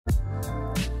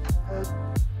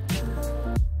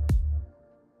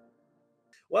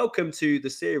Welcome to the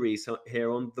series here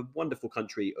on the wonderful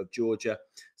country of Georgia.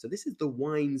 So this is the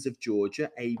Wines of Georgia,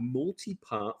 a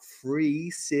multi-part free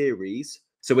series.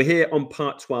 So we're here on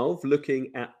part 12,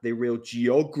 looking at the real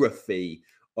geography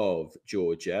of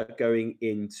Georgia, going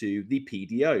into the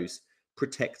PDOs,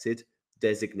 Protected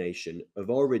Designation of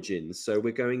Origin. So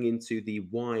we're going into the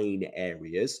wine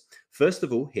areas. First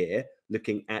of all, here,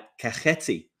 looking at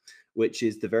Kakheti, which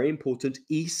is the very important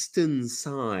eastern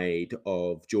side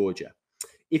of Georgia.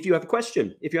 If you have a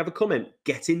question, if you have a comment,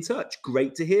 get in touch.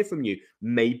 Great to hear from you.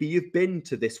 Maybe you've been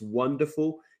to this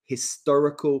wonderful,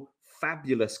 historical,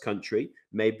 fabulous country.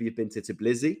 Maybe you've been to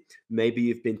Tbilisi. Maybe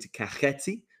you've been to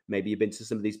Kakheti. Maybe you've been to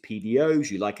some of these PDOs.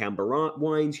 You like amber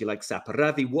wines. You like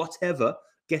Saparavi, whatever.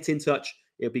 Get in touch.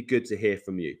 It'll be good to hear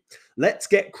from you. Let's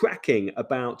get cracking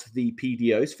about the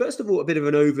PDOs. First of all, a bit of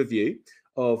an overview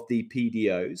of the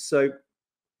PDOs. So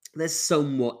there's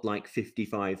somewhat like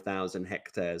 55,000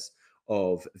 hectares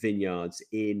of vineyards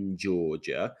in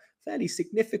Georgia, fairly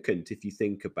significant if you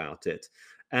think about it.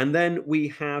 And then we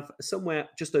have somewhere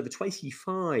just over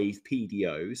 25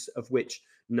 PDOs, of which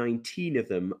 19 of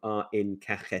them are in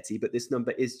Kakheti, but this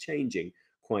number is changing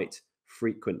quite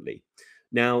frequently.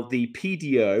 Now, the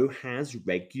PDO has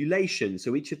regulations.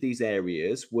 So each of these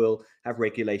areas will have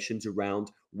regulations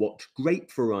around what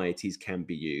grape varieties can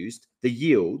be used, the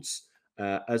yields,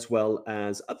 as well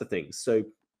as other things. So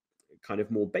kind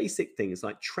of more basic things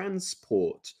like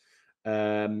transport,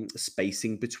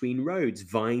 spacing between roads,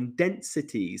 vine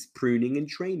densities, pruning and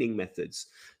training methods.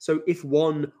 So if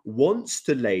one wants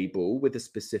to label with a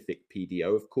specific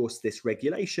PDO, of course, this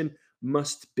regulation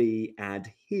must be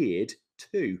adhered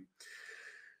to.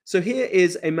 So here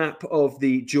is a map of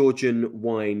the Georgian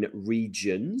wine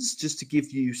regions, just to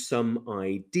give you some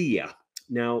idea.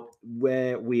 Now,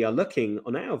 where we are looking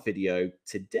on our video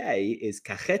today is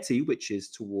Kakheti, which is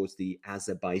towards the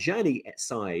Azerbaijani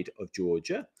side of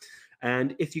Georgia.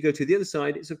 And if you go to the other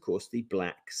side, it's, of course, the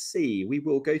Black Sea. We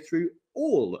will go through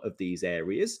all of these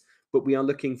areas, but we are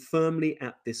looking firmly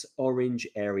at this orange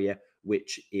area,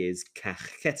 which is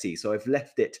Kakheti. So I've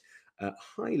left it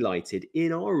highlighted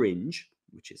in orange,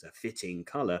 which is a fitting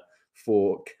color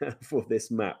for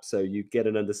this map, so you get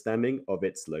an understanding of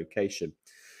its location.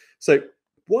 So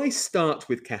why start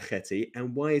with Kakheti,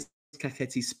 and why is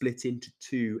Kakheti split into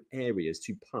two areas,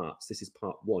 two parts? This is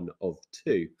part one of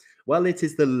two. Well, it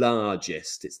is the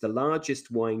largest. It's the largest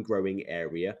wine growing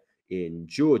area in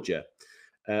Georgia.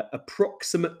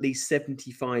 Approximately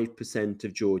 75%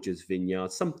 of Georgia's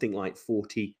vineyards, something like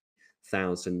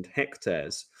 40,000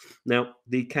 hectares. Now,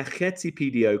 the Kakheti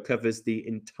PDO covers the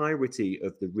entirety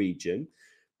of the region,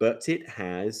 but it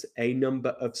has a number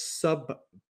of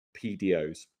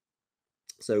sub-PDOs.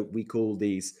 So we call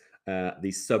these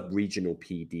sub-regional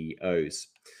PDOs.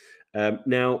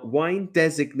 Now, wine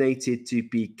designated to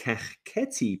be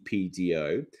Kakheti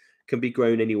PDO can be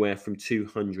grown anywhere from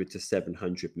 200 to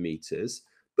 700 meters,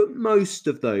 but most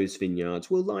of those vineyards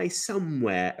will lie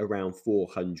somewhere around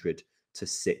 400 to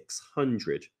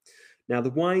 600. Now,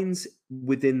 the wines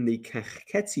within the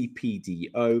Kakheti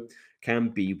PDO can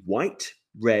be white,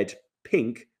 red,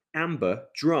 pink, amber,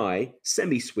 dry,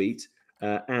 semi-sweet,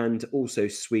 and also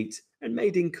sweet, and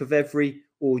made in Kvevari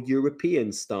or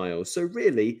European style. So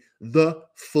really, the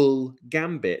full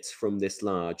gambit from this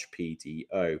large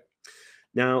PDO.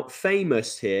 Now,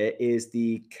 famous here is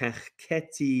the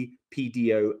Kakheti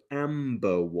PDO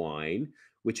amber wine,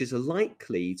 which is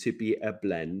likely to be a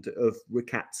blend of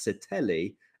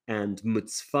Rkatsiteli and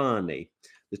Mutsvani,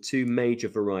 the two major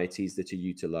varieties that are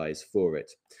utilized for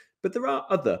it. But there are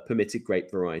other permitted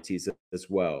grape varieties as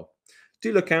well.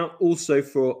 Do look out also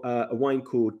for a wine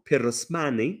called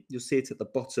Pirosmani. You'll see it at the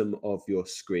bottom of your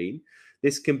screen.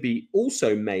 This can be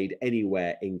also made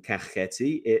anywhere in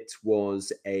Kakheti. It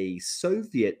was a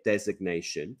Soviet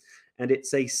designation, and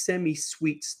it's a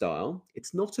semi-sweet style.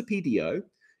 It's not a PDO.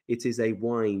 It is a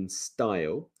wine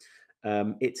style.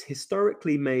 It's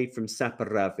historically made from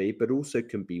Saparavi, but also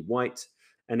can be white,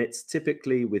 and it's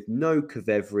typically with no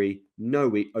Kvevari,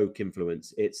 no oak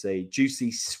influence. It's a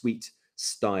juicy, sweet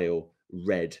style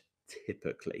red,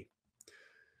 typically.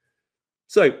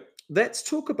 So let's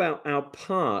talk about our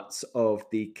parts of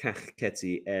the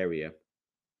Kakheti area.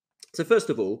 So first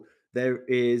of all, there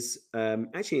is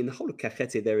actually in the whole of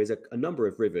Kakheti, there is a number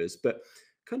of rivers, but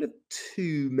kind of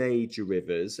two major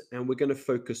rivers, and we're going to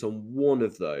focus on one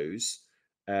of those.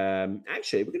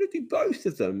 Actually, we're going to do both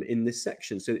of them in this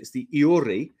section. So it's the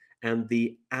Iori and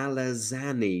the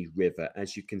Alazani River,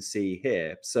 as you can see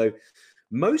here. So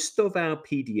most of our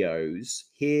PDOs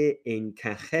here in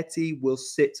Kakheti will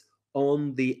sit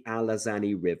on the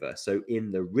Alazani River, so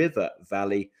in the river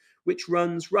valley, which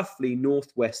runs roughly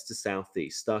northwest to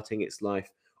southeast, starting its life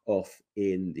off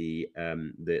in the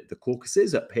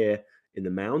Caucasus up here in the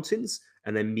mountains,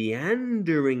 and then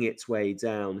meandering its way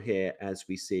down here as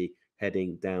we see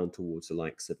heading down towards the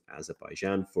likes of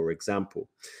Azerbaijan, for example.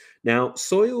 Now,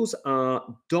 soils are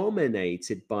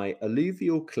dominated by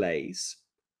alluvial clays,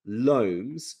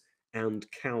 loams, and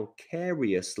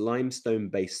calcareous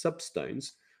limestone-based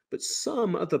substones, but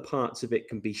some other parts of it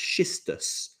can be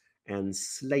schistous and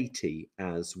slaty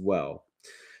as well.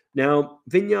 Now,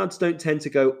 vineyards don't tend to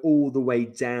go all the way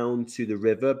down to the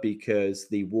river because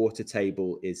the water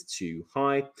table is too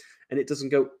high, and it doesn't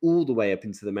go all the way up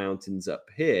into the mountains up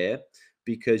here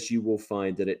because you will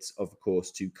find that it's, of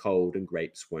course, too cold and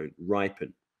grapes won't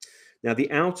ripen. Now,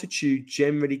 the altitude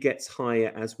generally gets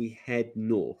higher as we head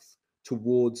north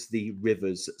towards the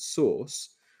river's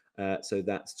source. So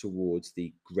that's towards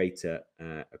the greater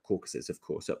Caucasus, of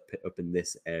course, up in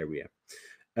this area.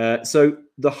 So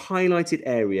the highlighted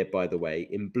area, by the way,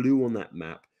 in blue on that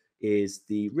map, is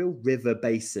the real river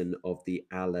basin of the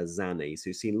Alazani.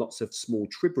 So you've seen lots of small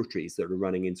tributaries that are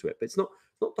running into it, but it's not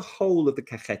the whole of the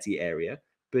Kakheti area,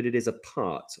 but it is a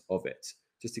part of it,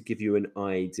 just to give you an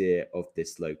idea of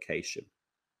this location.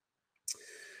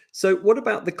 So what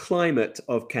about the climate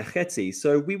of Kakheti?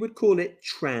 So we would call it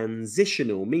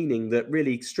transitional, meaning that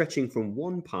really stretching from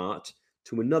one part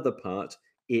to another part,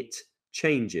 it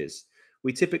changes.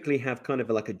 We typically have kind of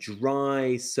like a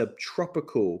dry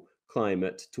subtropical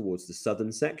climate towards the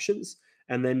southern sections,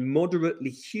 and then moderately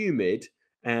humid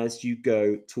as you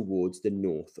go towards the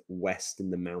northwest in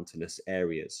the mountainous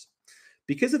areas.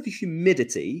 Because of the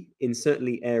humidity in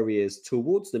certainly areas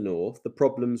towards the north, the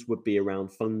problems would be around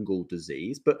fungal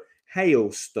disease, but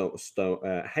hailstorms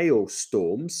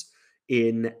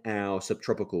in our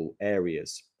subtropical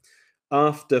areas.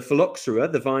 After phylloxera,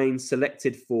 the vines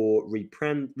selected for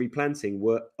replanting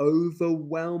were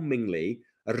overwhelmingly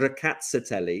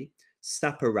Rakatsateli,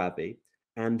 Saparavi,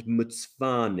 and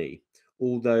Mutsvani,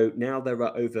 although now there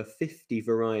are over 50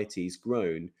 varieties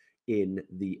grown in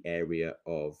the area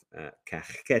of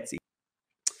Kakheti.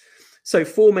 So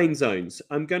 4 main zones.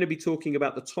 I'm going to be talking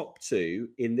about the top 2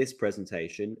 in this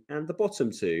presentation and the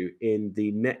bottom 2 in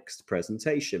the next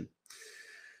presentation.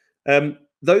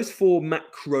 Those 4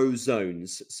 macro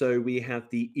zones. So we have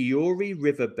the Iori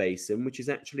River Basin, which is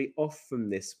actually off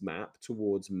from this map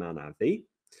towards Manavi.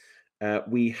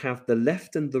 We have the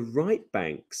left and the right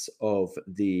banks of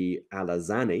the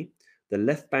Alazani, the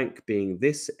left bank being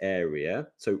this area,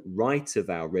 so right of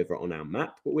our river on our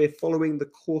map, but we're following the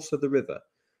course of the river.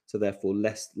 So therefore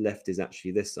left is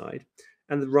actually this side,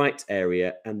 and the right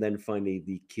area, and then finally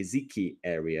the Kiziki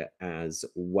area as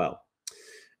well.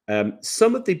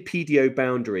 Some of the PDO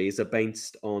boundaries are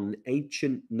based on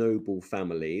ancient noble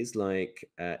families like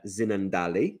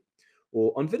Zinandali,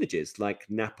 or on villages like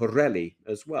Napareli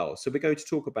as well. So we're going to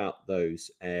talk about those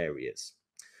areas.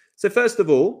 So first of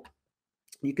all,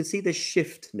 you can see the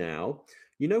shift now.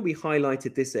 You know, we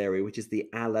highlighted this area, which is the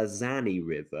Alazani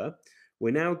River.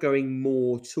 We're now going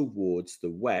more towards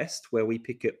the west, where we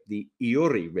pick up the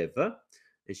Iori River,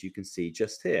 as you can see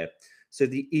just here. So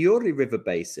the Iori River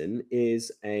Basin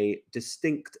is a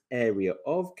distinct area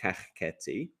of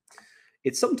Kakheti.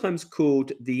 It's sometimes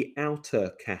called the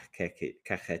outer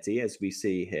Kakheti, as we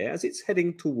see here, as it's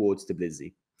heading towards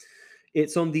Tbilisi.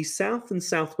 It's on the south and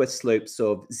southwest slopes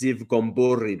of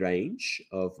Zivgombori range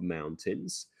of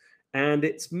mountains, and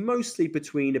it's mostly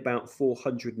between about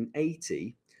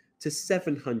 480 to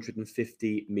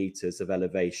 750 meters of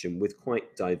elevation with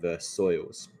quite diverse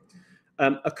soils.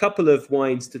 A couple of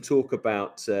wines to talk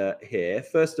about here.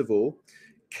 First of all,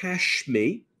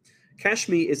 Kashmi.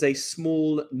 Kashmi is a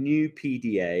small new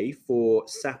PDA for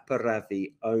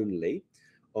Saparavi only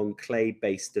on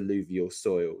clay-based alluvial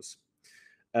soils.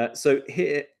 So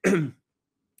here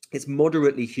it's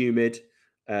moderately humid,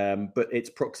 but its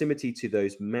proximity to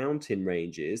those mountain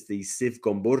ranges, the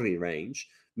Sivgombori range,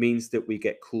 means that we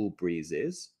get cool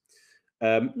breezes.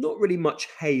 Not really much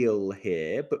hail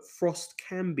here, but frost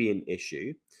can be an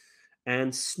issue.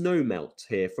 And snow melt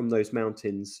here from those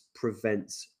mountains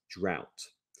prevents drought.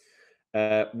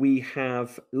 We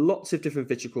have lots of different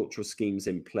viticultural schemes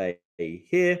in play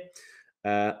here.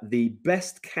 The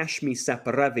best Kashmir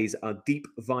Saparavis are deep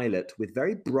violet with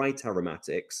very bright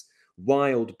aromatics,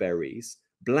 wild berries,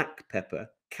 black pepper,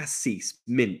 cassis,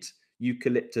 mint,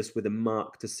 eucalyptus with a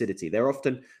marked acidity. They're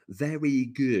often very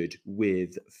good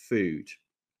with food.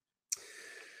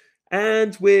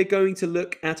 And we're going to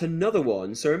look at another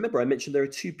one. So remember, I mentioned there are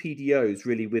 2 PDOs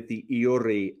really with the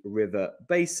Iori River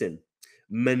Basin.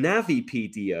 Manavi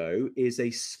PDO is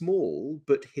a small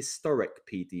but historic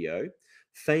PDO.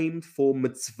 famed for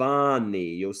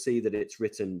Mtsvani. You'll see that it's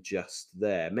written just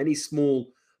there. Many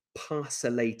small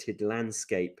parcellated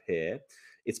landscape here.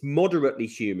 It's moderately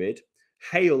humid.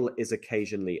 Hail is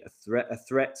occasionally a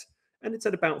threat, and it's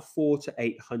at about 400 to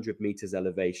 800 meters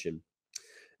elevation.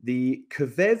 The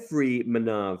Kvevri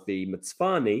Manavi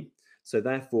Mtsvani, so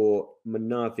therefore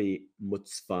Manavi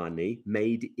Mtsvani,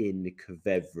 made in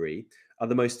Kvevri, are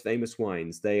the most famous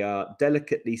wines. They are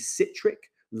delicately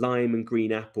citric, lime and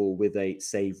green apple with a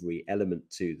savory element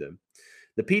to them.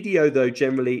 The PDO, though,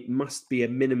 generally must be a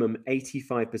minimum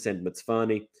 85%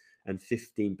 Mtsvani and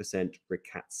 15%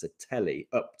 Riccazzatelli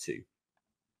up to.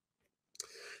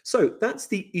 So that's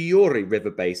the Iori River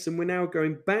Basin. We're now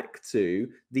going back to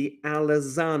the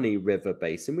Alazani River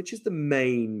Basin, which is the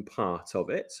main part of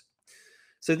it.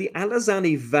 So the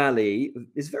Alazani Valley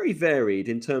is very varied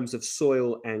in terms of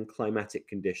soil and climatic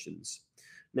conditions.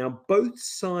 Now, both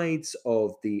sides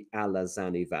of the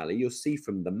Alazani Valley, you'll see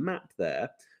from the map there,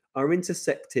 are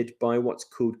intersected by what's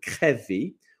called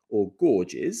krevi, or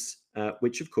gorges,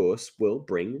 which of course will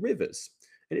bring rivers.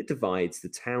 And it divides the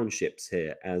townships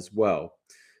here as well.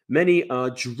 Many are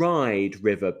dried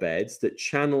riverbeds that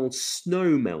channel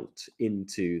snowmelt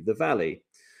into the valley.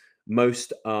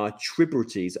 Most are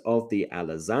tributaries of the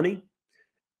Alazani.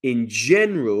 In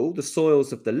general, the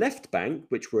soils of the left bank,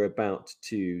 which we're about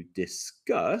to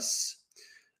discuss,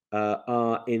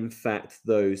 are in fact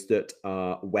those that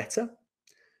are wetter,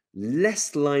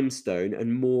 less limestone,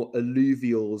 and more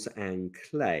alluvials and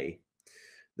clay.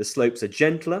 The slopes are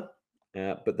gentler,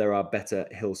 but there are better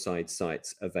hillside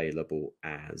sites available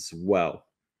as well.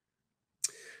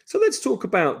 So let's talk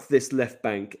about this left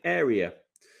bank area.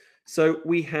 So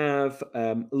we have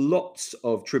lots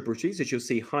of tributaries, as you'll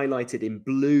see highlighted in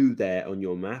blue there on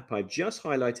your map. I've just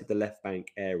highlighted the left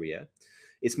bank area.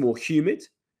 It's more humid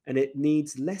and it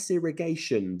needs less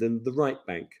irrigation than the right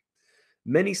bank.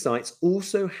 Many sites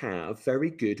also have very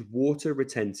good water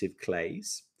retentive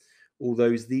clays,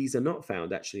 although these are not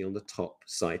found actually on the top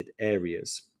sided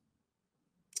areas.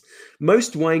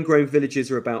 Most wine-growing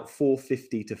villages are about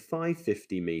 450 to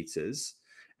 550 meters,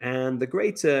 and the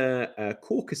greater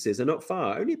Caucasus are not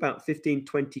far, only about 15,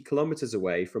 20 kilometers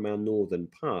away from our northern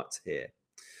part here.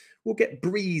 We'll get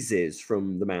breezes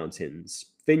from the mountains.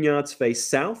 Vineyards face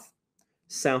south,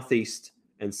 southeast,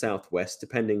 and southwest,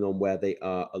 depending on where they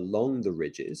are along the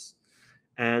ridges.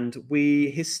 And we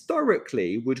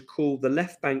historically would call the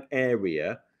left bank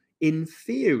area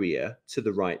inferior to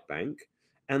the right bank,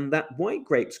 and that white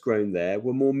grapes grown there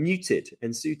were more muted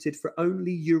and suited for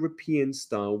only European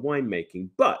style winemaking.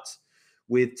 But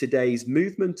with today's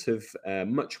movement of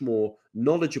much more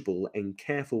knowledgeable and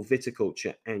careful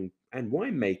viticulture and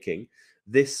winemaking,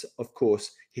 this, of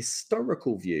course,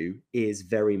 historical view is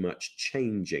very much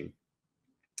changing.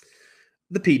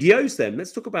 The PDOs then,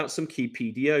 let's talk about some key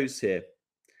PDOs here.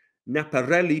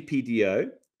 Napareli PDO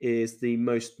is the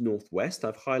most northwest.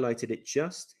 I've highlighted it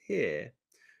just here.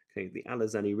 Okay, the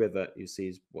Alazani River, you see,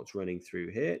 is what's running through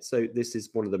here. So this is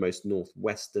one of the most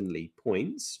northwesternly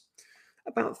points,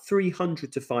 about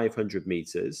 300 to 500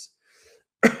 meters,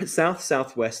 south,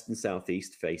 southwest, and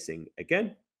southeast facing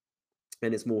again.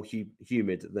 And it's more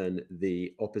humid than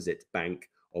the opposite bank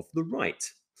of the right.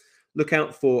 Look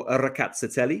out for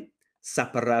Riccazzatelli,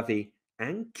 Saperavi,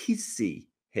 and Kisi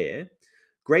here.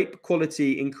 Grape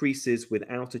quality increases with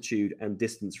altitude and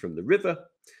distance from the river.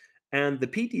 And the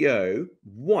PDO,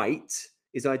 white,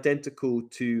 is identical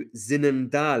to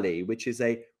Zinandali, which is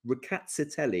a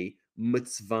Riccazzatelli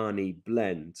Mtsvani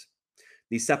blend.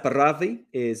 The Saperavi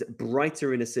is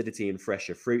brighter in acidity and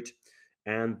fresher fruit.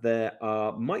 And there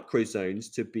are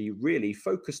microzones to be really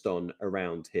focused on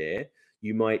around here.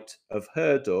 You might have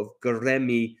heard of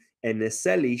Gremi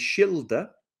Eneseli Shilda,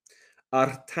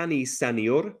 Artani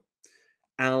Sanior,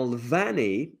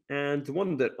 Alvani, and the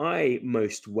one that I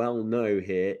most well know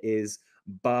here is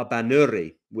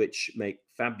Barbanuri, which make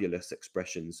fabulous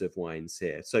expressions of wines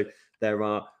here. So there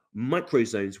are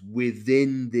microzones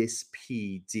within this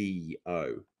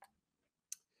PDO.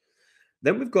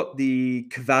 Then we've got the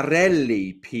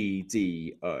Kvarelli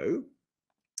PDO.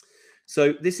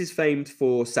 So this is famed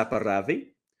for Saperavi.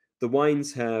 The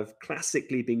wines have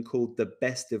classically been called the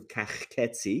best of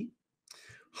Kakheti.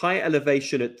 High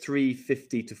elevation at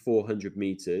 350 to 400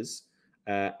 meters,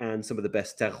 and some of the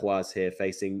best terroirs here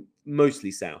facing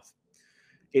mostly south.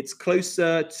 It's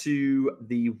closer to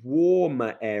the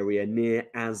warmer area near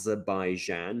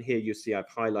Azerbaijan. Here you see I've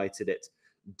highlighted it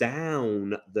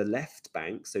down the left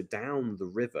bank, so down the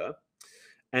river.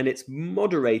 And it's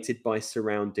moderated by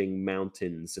surrounding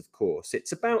mountains, of course.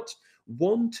 It's about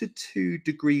 1 to 2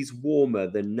 degrees warmer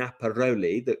than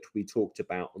Napareli that we talked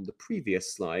about on the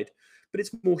previous slide, but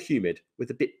it's more humid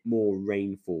with a bit more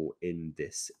rainfall in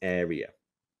this area.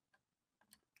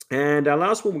 And our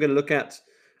last one we're going to look at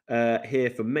here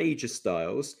for major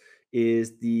styles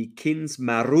is the Kisi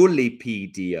Magrani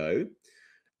PDO.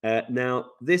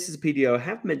 Now, this is a PDO I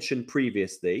have mentioned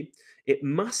previously. It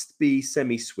must be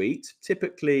semi-sweet,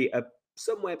 typically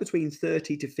somewhere between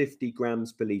 30 to 50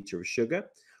 grams per litre of sugar,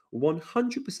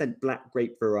 100% black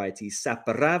grape variety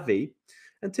Saparavi,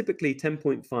 and typically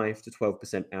 10.5 to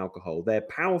 12% alcohol. They're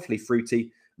powerfully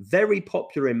fruity, very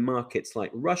popular in markets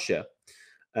like Russia,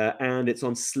 and it's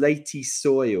on slaty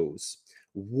soils,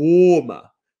 warmer,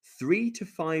 3 to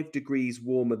 5 degrees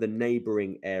warmer than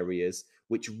neighboring areas,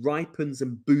 which ripens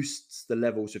and boosts the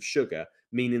levels of sugar,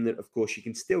 meaning that, of course, you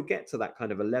can still get to that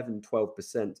kind of 11,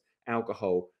 12%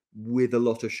 alcohol with a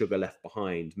lot of sugar left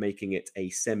behind, making it a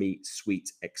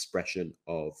semi-sweet expression,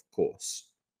 of course.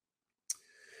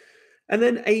 And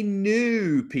then a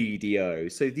new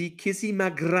PDO, so the Kisi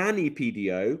Magrani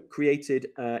PDO, created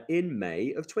in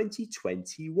May of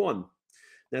 2021.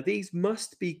 Now, these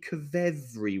must be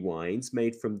Kakheti wines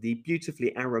made from the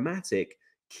beautifully aromatic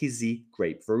Kisi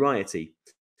grape variety.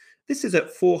 This is at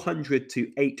 400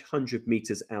 to 800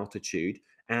 meters altitude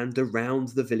and around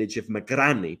the village of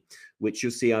Magrani, which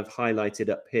you'll see I've highlighted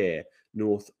up here,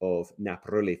 north of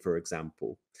Napareli, for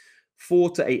example.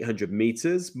 400 to 800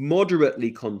 meters,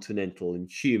 moderately continental and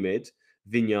humid,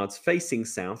 vineyards facing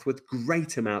south with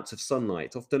great amounts of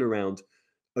sunlight, often around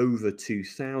over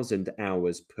 2,000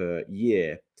 hours per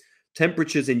year.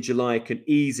 Temperatures in July can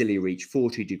easily reach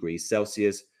 40 degrees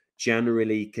Celsius.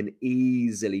 January can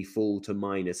easily fall to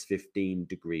minus 15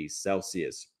 degrees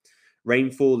Celsius.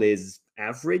 Rainfall is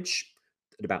average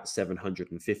at about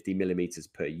 750 millimeters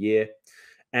per year.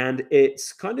 And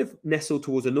it's kind of nestled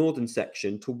towards a northern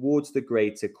section, towards the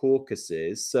greater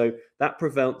Caucasus. So that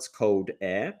prevents cold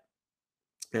air.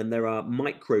 And there are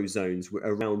microzones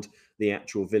around the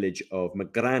actual village of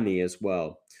Magrani as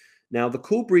well. Now, the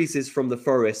cool breezes from the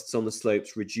forests on the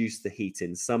slopes reduce the heat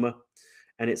in summer.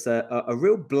 And it's a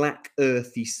real black,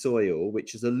 earthy soil,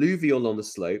 which is alluvial on the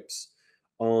slopes,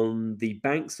 on the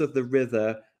banks of the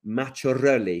river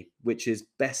Napareli, which is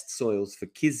best soils for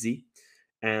Kisi.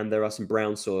 And there are some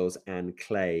brown soils and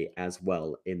clay as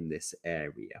well in this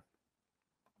area.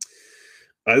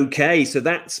 Okay, so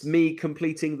that's me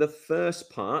completing the first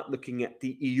part, looking at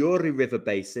the Iori River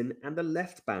Basin and the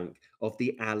left bank of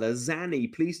the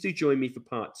Alazani. Please do join me for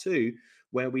part 2,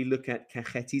 where we look at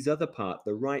Kakheti's other part,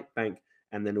 the right bank,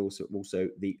 and then also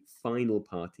the final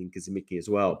part in Kizimiki as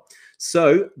well.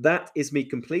 So that is me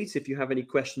complete. If you have any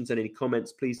questions and any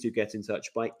comments, please do get in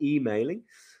touch by emailing.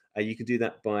 You can do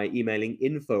that by emailing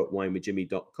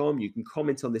info@winewithjimmy.com. You can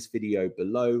comment on this video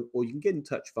below, or you can get in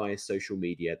touch via social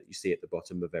media that you see at the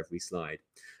bottom of every slide.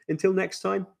 Until next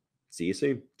time, see you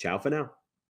soon. Ciao for now.